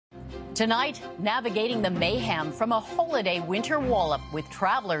Tonight, navigating the mayhem from a holiday winter wallop with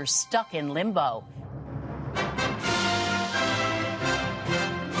travelers stuck in limbo.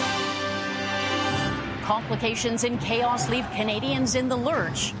 Complications and chaos leave Canadians in the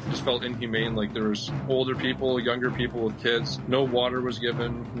lurch. It just felt inhumane, like there was older people, younger people with kids. No water was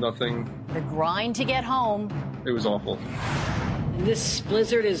given, nothing. The grind to get home. It was awful. This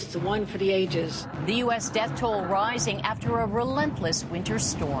blizzard is the one for the ages. The U.S. death toll rising after a relentless winter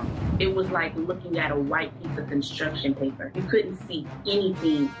storm. It was like looking at a white piece of construction paper. You couldn't see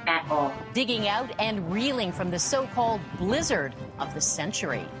anything at all. Digging out and reeling from the so-called blizzard of the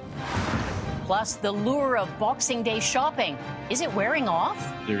century. Plus, the lure of Boxing Day shopping. Is it wearing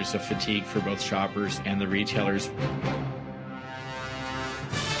off? There's a fatigue for both shoppers and the retailers.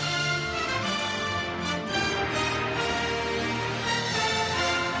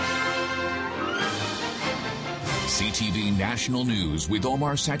 CTV National News with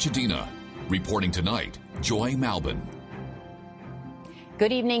Omar Sachedina. Reporting tonight, Joy Malbon.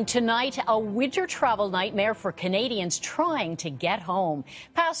 Good evening. Tonight, a winter travel nightmare for Canadians trying to get home.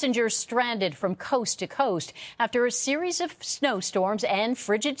 Passengers stranded from coast to coast after a series of snowstorms and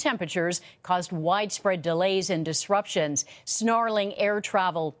frigid temperatures caused widespread delays and disruptions. Snarling air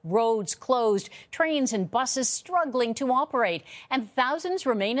travel, roads closed, trains and buses struggling to operate, and thousands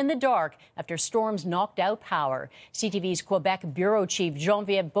remain in the dark after storms knocked out power. CTV's Quebec Bureau Chief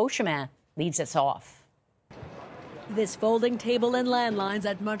Geneviève Beauchemin leads us off. This folding table and landlines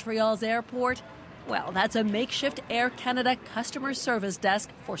at Montreal's airport, well, that's a makeshift Air Canada customer service desk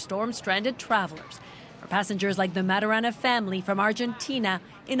for storm-stranded travelers. For passengers like the Maturana family from Argentina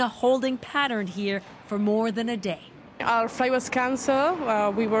in a holding pattern here for more than a day. Our flight was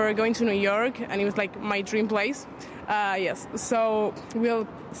canceled. We were going to New York, and it was like my dream place. Yes, so we were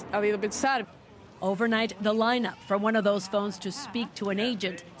a little bit sad. Overnight, the lineup for one of those phones to speak to an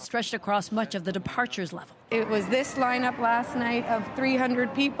agent stretched across much of the departures level. It was this lineup last night of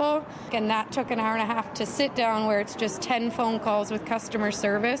 300 people, and that took an hour and a half to sit down where it's just 10 phone calls with customer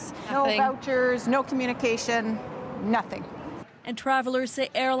service. No vouchers, no communication, nothing. And travelers say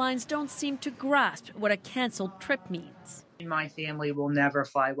airlines don't seem to grasp what a canceled trip means. My family will never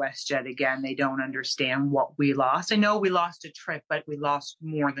fly WestJet again. They don't understand what we lost. I know we lost a trip, but we lost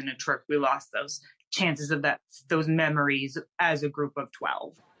more than a trip. We lost those chances of those memories as a group of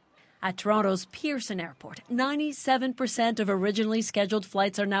 12. At Toronto's Pearson Airport, 97% of originally scheduled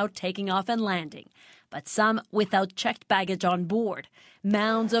flights are now taking off and landing, but some without checked baggage on board.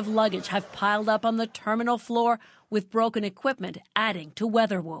 Mounds of luggage have piled up on the terminal floor, with broken equipment adding to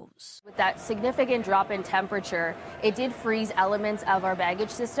weather woes. With that significant drop in temperature, it did freeze elements of our baggage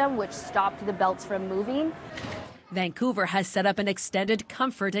system, which stopped the belts from moving. Vancouver has set up an extended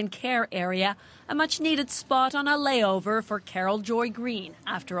comfort and care area, a much-needed spot on a layover for Carol Joy Green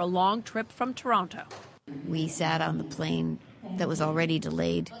after a long trip from Toronto. We sat on the plane that was already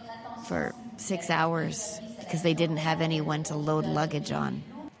delayed for 6 hours because they didn't have anyone to load luggage on.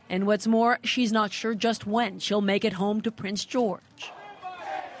 And what's more, she's not sure just when she'll make it home to Prince George.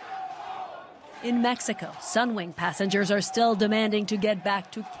 In Mexico, Sunwing passengers are still demanding to get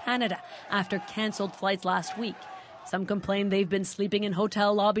back to Canada after canceled flights last week. Some complain they've been sleeping in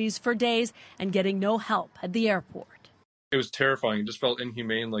hotel lobbies for days and getting no help at the airport. It was terrifying. It just felt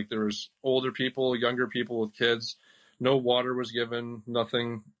inhumane, like there was older people, younger people with kids. No water was given,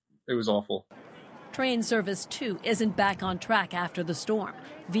 nothing. It was awful. Train service, too, isn't back on track after the storm.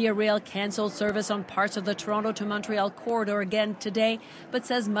 Via Rail canceled service on parts of the Toronto to Montreal corridor again today, but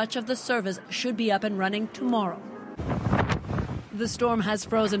says much of the service should be up and running tomorrow. The storm has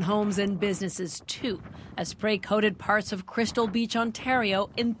frozen homes and businesses, too, as spray-coated parts of Crystal Beach, Ontario,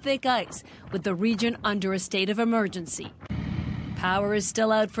 in thick ice, with the region under a state of emergency. Power is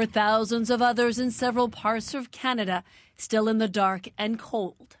still out for thousands of others in several parts of Canada, still in the dark and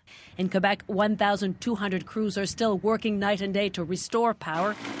cold. In Quebec, 1,200 crews are still working night and day to restore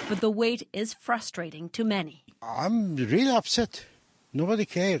power, but the wait is frustrating to many. I'm really upset. Nobody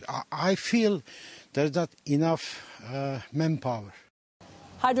cared. I feel there's not enough manpower.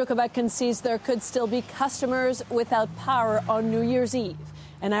 Hydro-Quebec concedes there could still be customers without power on New Year's Eve,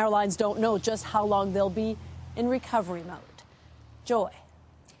 and airlines don't know just how long they'll be in recovery mode. Joy.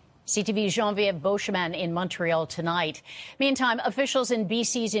 CTV's Geneviève Beauchemin in Montreal tonight. Meantime, officials in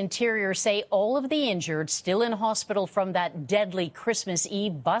BC's interior say all of the injured still in hospital from that deadly Christmas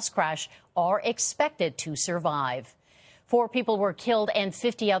Eve bus crash are expected to survive. 4 people were killed and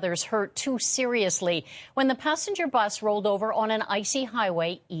 50 others hurt too seriously when the passenger bus rolled over on an icy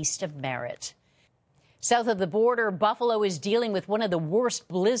highway east of Merritt. South of the border, Buffalo is dealing with one of the worst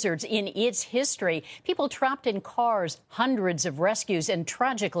blizzards in its history. People trapped in cars, hundreds of rescues, and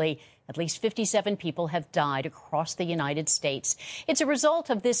tragically, at least 57 people have died across the United States. It's a result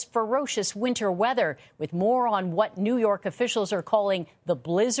of this ferocious winter weather. With more on what New York officials are calling the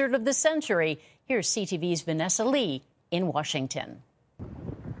blizzard of the century, here's CTV's Vanessa Lee in Washington.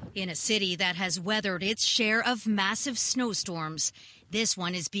 In a city that has weathered its share of massive snowstorms, this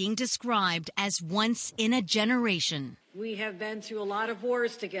one is being described as once in a generation. We have been through a lot of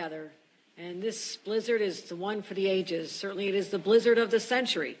wars together, and this blizzard is the one for the ages. Certainly it is the blizzard of the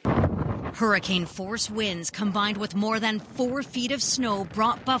century. Hurricane-force winds combined with more than 4 feet of snow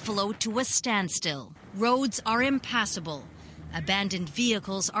brought Buffalo to a standstill. Roads are impassable. Abandoned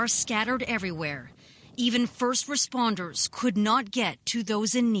vehicles are scattered everywhere. Even first responders could not get to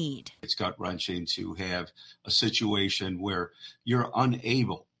those in need. It's gut-wrenching to have a situation where you're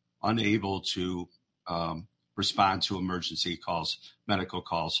unable to respond to emergency calls, medical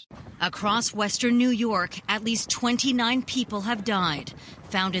calls. Across western New York, at least 29 people have died,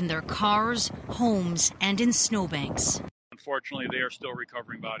 found in their cars, homes, and in snowbanks. Unfortunately, they are still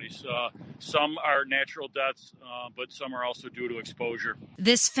recovering bodies. Some are natural deaths, but some are also due to exposure.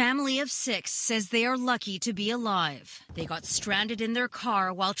 This family of 6 says they are lucky to be alive. They got stranded in their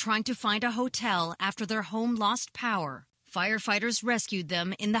car while trying to find a hotel after their home lost power. Firefighters rescued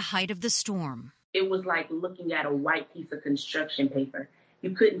them in the height of the storm. It was like looking at a white piece of construction paper.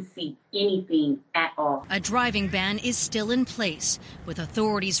 You couldn't see anything at all. A driving ban is still in place, with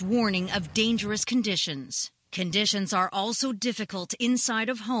authorities warning of dangerous conditions. Conditions are also difficult inside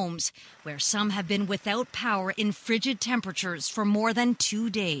of homes, where some have been without power in frigid temperatures for more than 2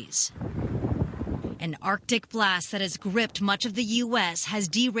 days. An Arctic blast that has gripped much of the U.S. has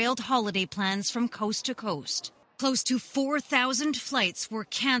derailed holiday plans from coast to coast. Close to 4,000 flights were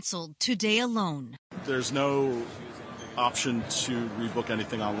canceled today alone. There's no option to rebook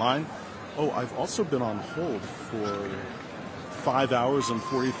anything online. Oh, I've also been on hold for 5 hours and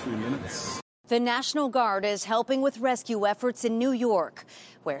 43 minutes. The National Guard is helping with rescue efforts in New York,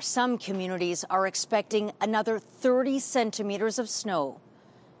 where some communities are expecting another 30 centimeters of snow.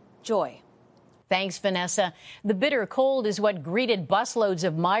 Joy. Thanks, Vanessa. The bitter cold is what greeted busloads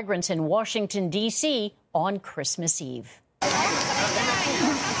of migrants in Washington, D.C. on Christmas Eve.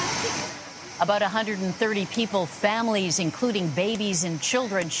 About 130 people, families, including babies and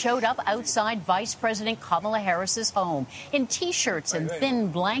children, showed up outside Vice President Kamala Harris's home in T-shirts and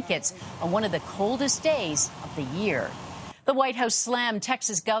thin blankets on one of the coldest days of the year. The White House slammed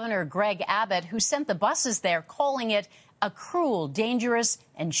Texas Governor Greg Abbott, who sent the buses there, calling it a cruel, dangerous,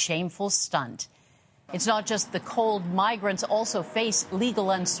 and shameful stunt. It's not just the cold. Migrants also face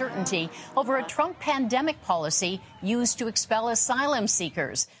legal uncertainty over a Trump pandemic policy used to expel asylum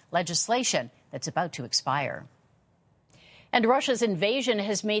seekers, legislation that's about to expire. And Russia's invasion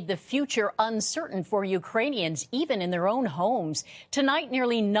has made the future uncertain for Ukrainians, even in their own homes. Tonight,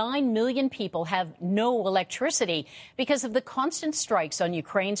 nearly 9 million people have no electricity because of the constant strikes on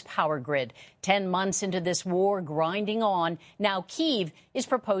Ukraine's power grid. 10 months into this war grinding on, now Kyiv is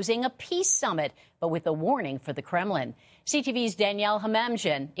proposing a peace summit, but with a warning for the Kremlin. CTV's Danielle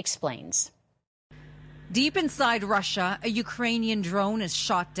Hamamjian explains. Deep inside Russia, a Ukrainian drone is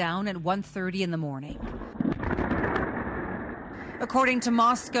shot down at 1:30 in the morning. According to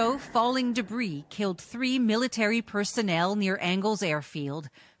Moscow, falling debris killed 3 military personnel near Engels airfield,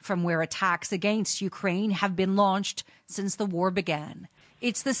 from where attacks against Ukraine have been launched since the war began.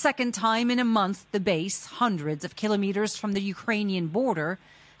 It's the second time in a month the base, hundreds of kilometers from the Ukrainian border,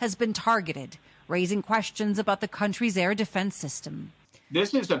 has been targeted, raising questions about the country's air defense system.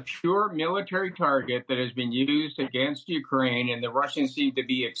 This is a pure military target that has been used against Ukraine, and the Russians seem to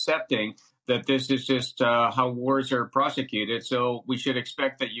be accepting that this is just how wars are prosecuted. So we should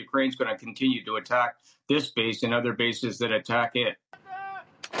expect that Ukraine's going to continue to attack this base and other bases that attack it.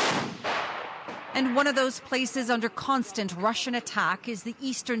 And one of those places under constant Russian attack is the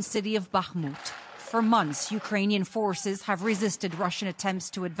eastern city of Bakhmut. For months, Ukrainian forces have resisted Russian attempts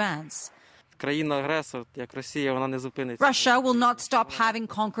to advance. Russia will not stop having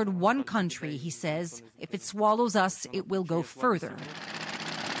conquered one country, he says. If it swallows us, it will go further.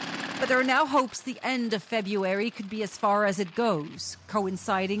 But there are now hopes the end of February could be as far as it goes.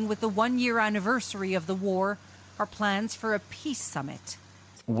 Coinciding with the 1-year anniversary of the war are plans for a peace summit.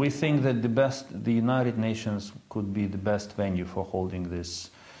 We think that the United Nations could be the best venue for holding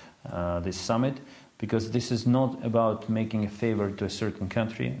this summit, because this is not about making a favor to a certain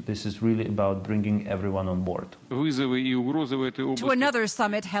country. This is really about bringing everyone on board. To another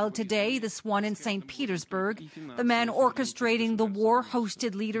summit held today, this one in St. Petersburg, the man orchestrating the war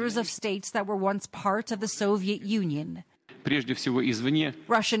hosted leaders of states that were once part of the Soviet Union.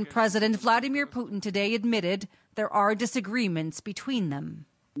 Russian President Vladimir Putin today admitted there are disagreements between them.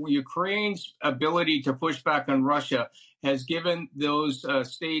 Ukraine's ability to push back on Russia has given those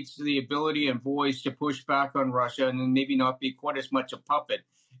states the ability and voice to push back on Russia and maybe not be quite as much a puppet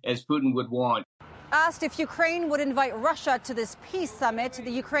as Putin would want. Asked if Ukraine would invite Russia to this peace summit,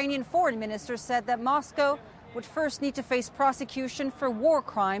 the Ukrainian foreign minister said that Moscow would first need to face prosecution for war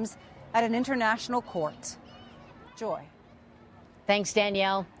crimes at an international court. Joy. Thanks,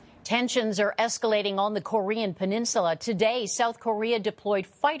 Danielle. Tensions are escalating on the Korean peninsula. Today, South Korea deployed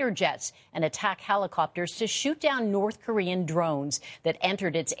fighter jets and attack helicopters to shoot down North Korean drones that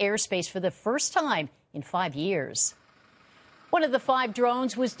entered its airspace for the first time in 5 years. One of the 5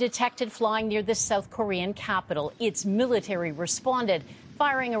 drones was detected flying near the South Korean capital. Its military responded,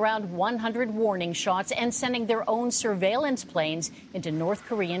 firing around 100 warning shots and sending their own surveillance planes into North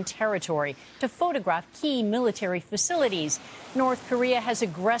Korean territory to photograph key military facilities. North Korea has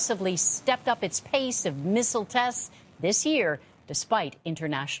aggressively stepped up its pace of missile tests this year, despite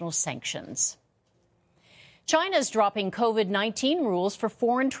international sanctions. China's dropping COVID-19 rules for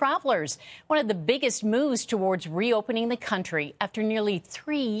foreign travelers, one of the biggest moves towards reopening the country after nearly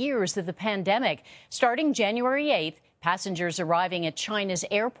 3 years of the pandemic. Starting January 8th, passengers arriving at China's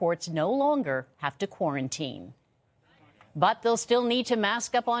airports no longer have to quarantine. But they'll still need to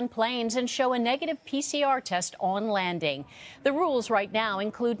mask up on planes and show a negative PCR test on landing. The rules right now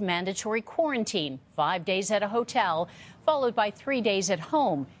include mandatory quarantine, 5 days at a hotel, followed by 3 days at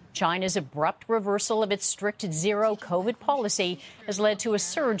home. China's abrupt reversal of its strict zero COVID policy has led to a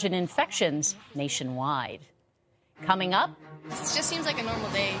surge in infections nationwide. Coming up, it just seems like a normal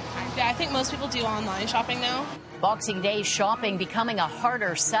day. Yeah, I think most people do online shopping now. Boxing Day shopping becoming a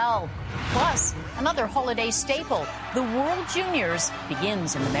harder sell. Plus, another holiday staple, the World Juniors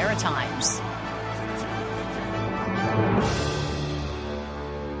begins in the Maritimes.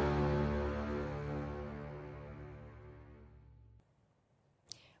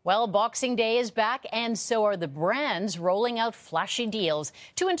 Well, Boxing Day is back, and so are the brands rolling out flashy deals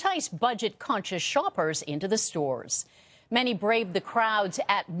to entice budget-conscious shoppers into the stores. Many braved the crowds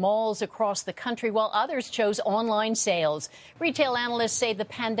at malls across the country, while others chose online sales. Retail analysts say the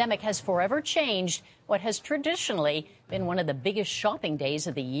pandemic has forever changed what has traditionally been one of the biggest shopping days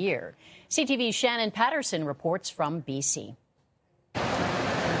of the year. CTV's Shannon Patterson reports from BC.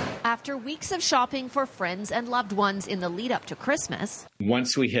 After weeks of shopping for friends and loved ones in the lead up to Christmas.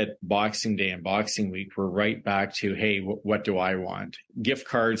 Once we hit Boxing Day and Boxing Week, we're right back to, hey, what do I want? Gift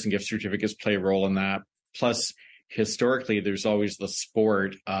cards and gift certificates play a role in that. Plus, historically, there's always the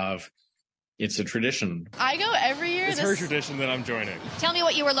sport of it's a tradition. I go every year. It's her tradition that I'm joining. Tell me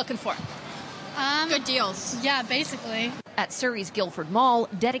what you were looking for. Good deals. Yeah, basically. At Surrey's Guildford Mall,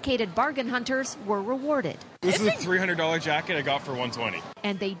 dedicated bargain hunters were rewarded. This is a $300 jacket I got for $120.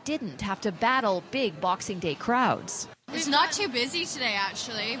 And they didn't have to battle big Boxing Day crowds. It's not too busy today,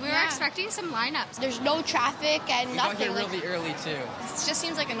 actually. We were expecting some lineups. There's no traffic and nothing. We got here really early, too. It just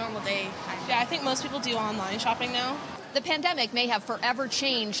seems like a normal day. Yeah, I think most people do online shopping now. The pandemic may have forever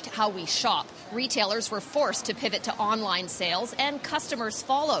changed how we shop. Retailers were forced to pivot to online sales, and customers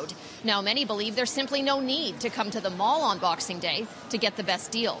followed. Now many believe there's simply no need to come to the mall on Boxing Day to get the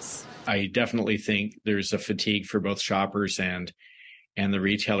best deals. I definitely think there's a fatigue for both shoppers and the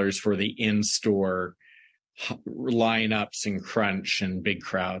retailers for the in-store lineups and crunch and big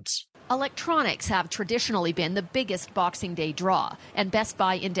crowds. Electronics have traditionally been the biggest Boxing Day draw, and Best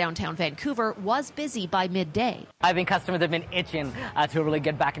Buy in downtown Vancouver was busy by midday. I think customers have been itching to really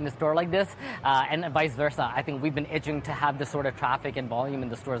get back in the store like this, and vice versa. I think we've been itching to have this sort of traffic and volume in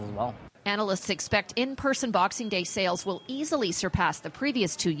the stores as well. Analysts expect in-person Boxing Day sales will easily surpass the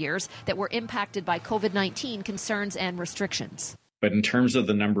previous 2 years that were impacted by COVID-19 concerns and restrictions. But in terms of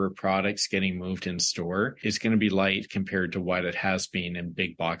the number of products getting moved in store, it's going to be light compared to what it has been in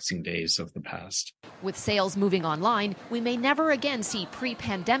big Boxing Days of the past. With sales moving online, we may never again see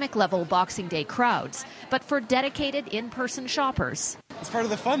pre-pandemic level Boxing Day crowds. But for dedicated in-person shoppers, it's part of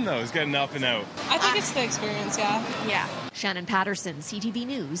the fun, though, is getting up and out. I think it's the experience, yeah. Shannon Patterson, CTV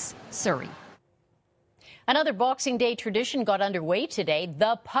News, Surrey. Another Boxing Day tradition got underway today.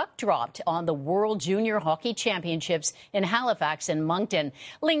 The puck dropped on the World Junior Hockey Championships in Halifax and Moncton.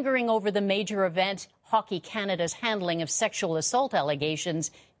 Lingering over the major event, Hockey Canada's handling of sexual assault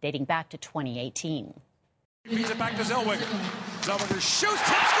allegations dating back to 2018. He's it back to Zellweger. Zellweger shoots,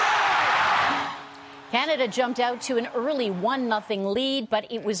 top score! Canada jumped out to an early 1-0 lead, but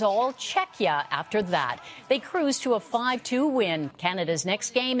it was all Czechia after that. They cruised to a 5-2 win. Canada's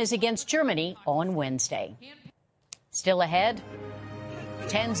next game is against Germany on Wednesday. Still ahead,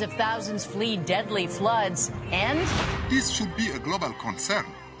 tens of thousands flee deadly floods, and this should be a global concern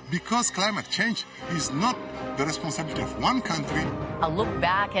because climate change is not the responsibility of one country. A look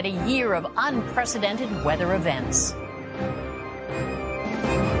back at a year of unprecedented weather events.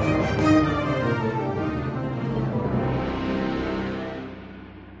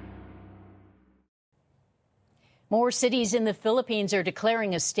 More cities in the Philippines are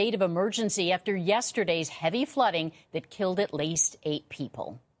declaring a state of emergency after yesterday's heavy flooding that killed at least 8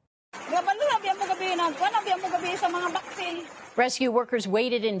 people. Rescue workers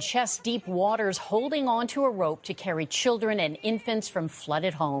waded in chest-deep waters, holding onto a rope to carry children and infants from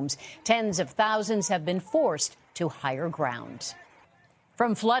flooded homes. Tens of thousands have been forced to higher ground.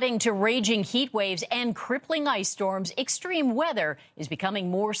 From flooding to raging heat waves and crippling ice storms, extreme weather is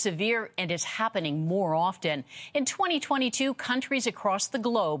becoming more severe and is happening more often. In 2022, countries across the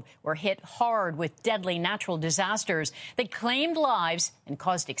globe were hit hard with deadly natural disasters that claimed lives and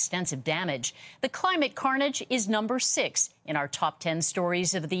caused extensive damage. The climate carnage is number 6 in our top 10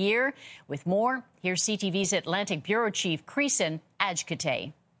 stories of the year. With more, here's CTV's Atlantic Bureau Chief Creason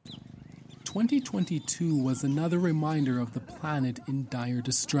Ajkate. 2022 was another reminder of the planet in dire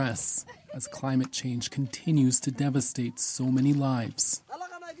distress as climate change continues to devastate so many lives.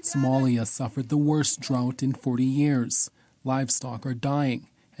 Somalia suffered the worst drought in 40 years. Livestock are dying,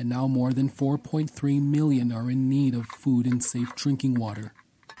 and now more than 4.3 million are in need of food and safe drinking water.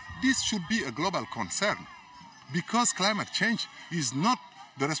 This should be a global concern because climate change is not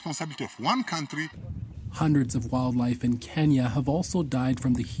the responsibility of one country. Hundreds of wildlife in Kenya have also died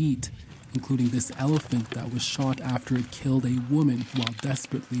from the heat, including this elephant that was shot after it killed a woman while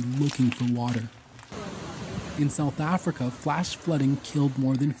desperately looking for water. In South Africa, flash flooding killed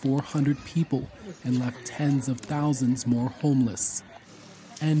more than 400 people and left tens of thousands more homeless.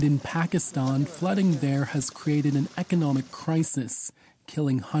 And in Pakistan, flooding there has created an economic crisis,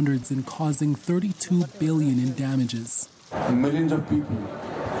 killing hundreds and causing $32 billion in damages. Millions of people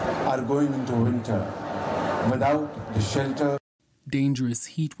are going into winter without the shelter. Dangerous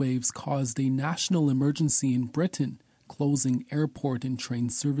heat waves caused a national emergency in Britain, closing airport and train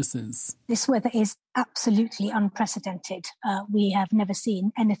services. This weather is absolutely unprecedented. We have never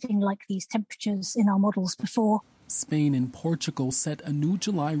seen anything like these temperatures in our models before. Spain and Portugal set a new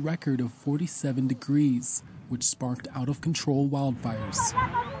July record of 47 degrees, which sparked out-of-control wildfires.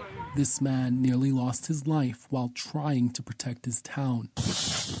 This man nearly lost his life while trying to protect his town.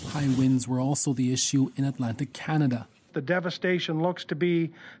 High winds were also the issue in Atlantic Canada. The devastation looks to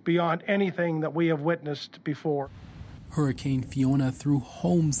be beyond anything that we have witnessed before. Hurricane Fiona threw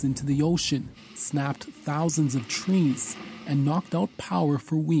homes into the ocean, snapped thousands of trees, and knocked out power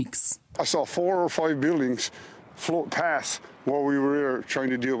for weeks. I saw 4 or 5 buildings float past while we were here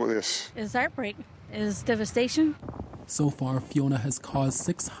trying to deal with this. Is heartbreak, is devastation. So far, Fiona has caused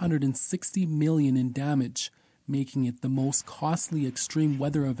 $660 million in damage, making it the most costly extreme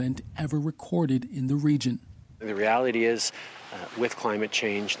weather event ever recorded in the region. The reality is, with climate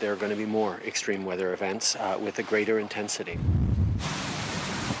change, there are going to be more extreme weather events with a greater intensity.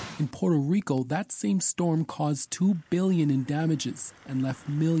 In Puerto Rico, that same storm caused $2 billion in damages and left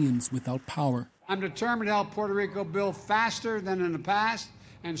millions without power. I'm determined to help Puerto Rico build faster than in the past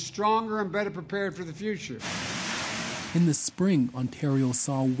and stronger and better prepared for the future. In the spring, Ontario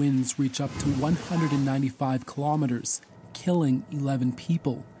saw winds reach up to 195 kilometers, killing 11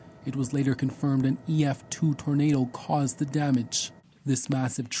 people. It was later confirmed an EF2 tornado caused the damage. This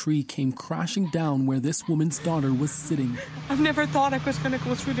massive tree came crashing down where this woman's daughter was sitting. I've never thought I was going to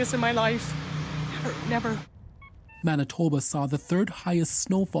go through this in my life. Never. Manitoba saw the 3rd highest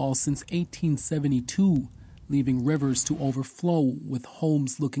snowfall since 1872, leaving rivers to overflow with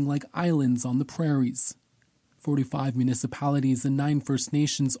homes looking like islands on the prairies. 45 municipalities and 9 First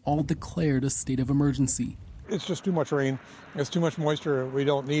Nations all declared a state of emergency. It's just too much rain. It's too much moisture. We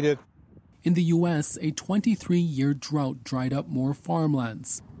don't need it. In the U.S., a 23-year drought dried up more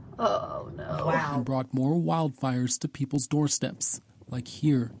farmlands. Oh, no. Wow. And brought more wildfires to people's doorsteps, like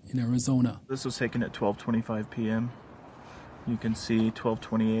here in Arizona. This was taken at 12:25 p.m. You can see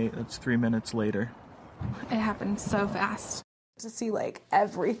 12:28. That's 3 minutes later. It happened so fast. To see,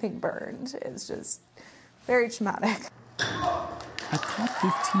 everything burned is just very traumatic. At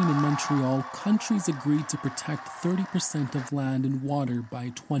COP15 in Montreal, countries agreed to protect 30% of land and water by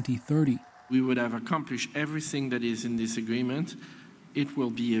 2030. We would have accomplished everything that is in this agreement. It will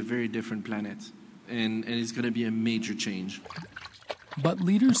be a very different planet, and it's going to be a major change. But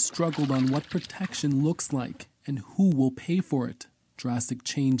leaders struggled on what protection looks like and who will pay for it. Drastic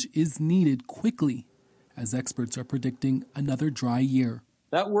change is needed quickly, as experts are predicting another dry year.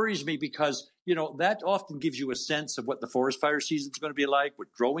 That worries me because, that often gives you a sense of what the forest fire season is going to be like,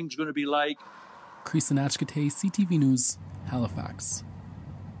 what growing's going to be like. Chris Nachkate, CTV News, Halifax.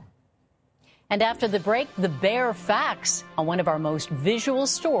 And after the break, the bear facts on one of our most visual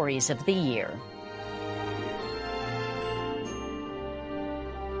stories of the year.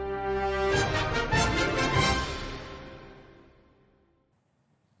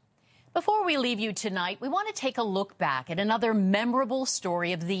 Before we leave you tonight, we want to take a look back at another memorable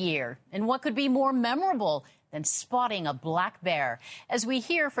story of the year. And what could be more memorable than spotting a black bear? As we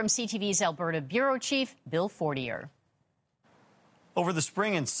hear from CTV's Alberta Bureau Chief, Bill Fortier. Over the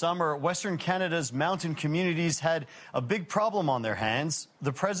spring and summer, Western Canada's mountain communities had a big problem on their hands,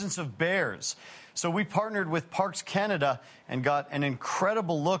 the presence of bears. So we partnered with Parks Canada and got an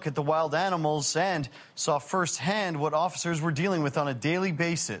incredible look at the wild animals and saw firsthand what officers were dealing with on a daily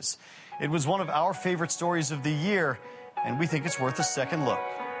basis. It was one of our favorite stories of the year, and we think it's worth a second look.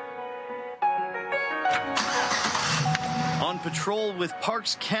 On patrol with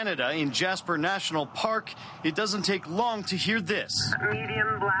Parks Canada in Jasper National Park, it doesn't take long to hear this.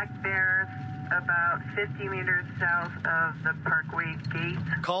 Medium black bears about 50 meters south of the Parkway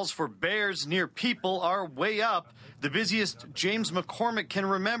Gate. Calls for bears near people are way up, the busiest James McCormick can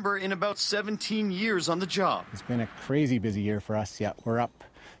remember in about 17 years on the job. It's been a crazy busy year for us. Yeah, we're up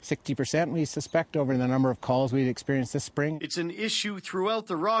 60%, we suspect, over the number of calls we'd experienced this spring. It's an issue throughout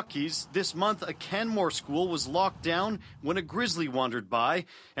the Rockies. This month, a Canmore school was locked down when a grizzly wandered by.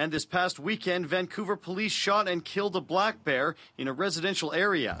 And this past weekend, Vancouver police shot and killed a black bear in a residential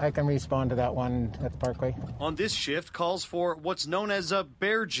area. I can respond to that one at the Parkway. On this shift, calls for what's known as a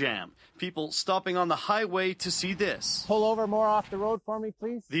bear jam. People stopping on the highway to see this. Pull over more off the road for me,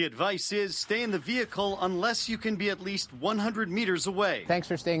 please. The advice is stay in the vehicle unless you can be at least 100 meters away. Thanks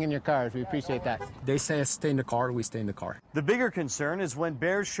for staying in your cars. We appreciate that. They say stay in the car, we stay in the car. The bigger concern is when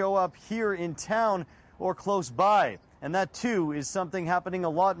bears show up here in town or close by. And that, too, is something happening a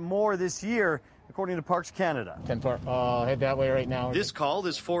lot more this year, according to Parks Canada. 10-4. I'll head that way right now. This call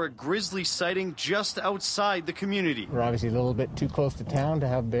is for a grizzly sighting just outside the community. We're obviously a little bit too close to town to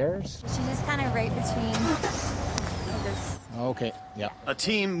have bears. She's just kind of right between. Okay, yeah. A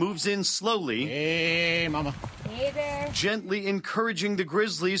team moves in slowly. Hey, mama. Hey, bear. Gently encouraging the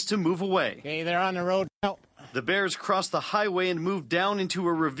grizzlies to move away. Okay, they're on the road now. The bears cross the highway and move down into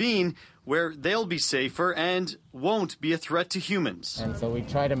a ravine where they'll be safer and won't be a threat to humans. And so we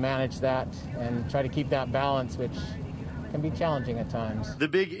try to manage that and try to keep that balance, which can be challenging at times. The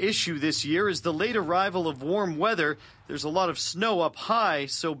big issue this year is the late arrival of warm weather. There's a lot of snow up high,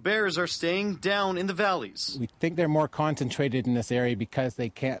 so bears are staying down in the valleys. We think they're more concentrated in this area because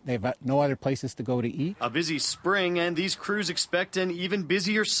they've no other places to go to eat. A busy spring, and these crews expect an even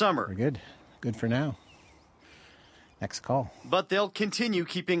busier summer. We're good. Good for now. Next call. But they'll continue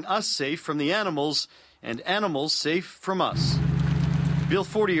keeping us safe from the animals and animals safe from us. Bill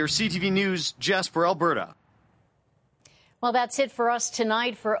Fortier, CTV News, Jasper, Alberta. Well, that's it for us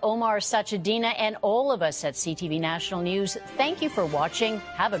tonight. For Omar Sachedina and all of us at CTV National News, thank you for watching.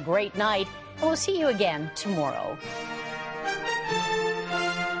 Have a great night, and we'll see you again tomorrow.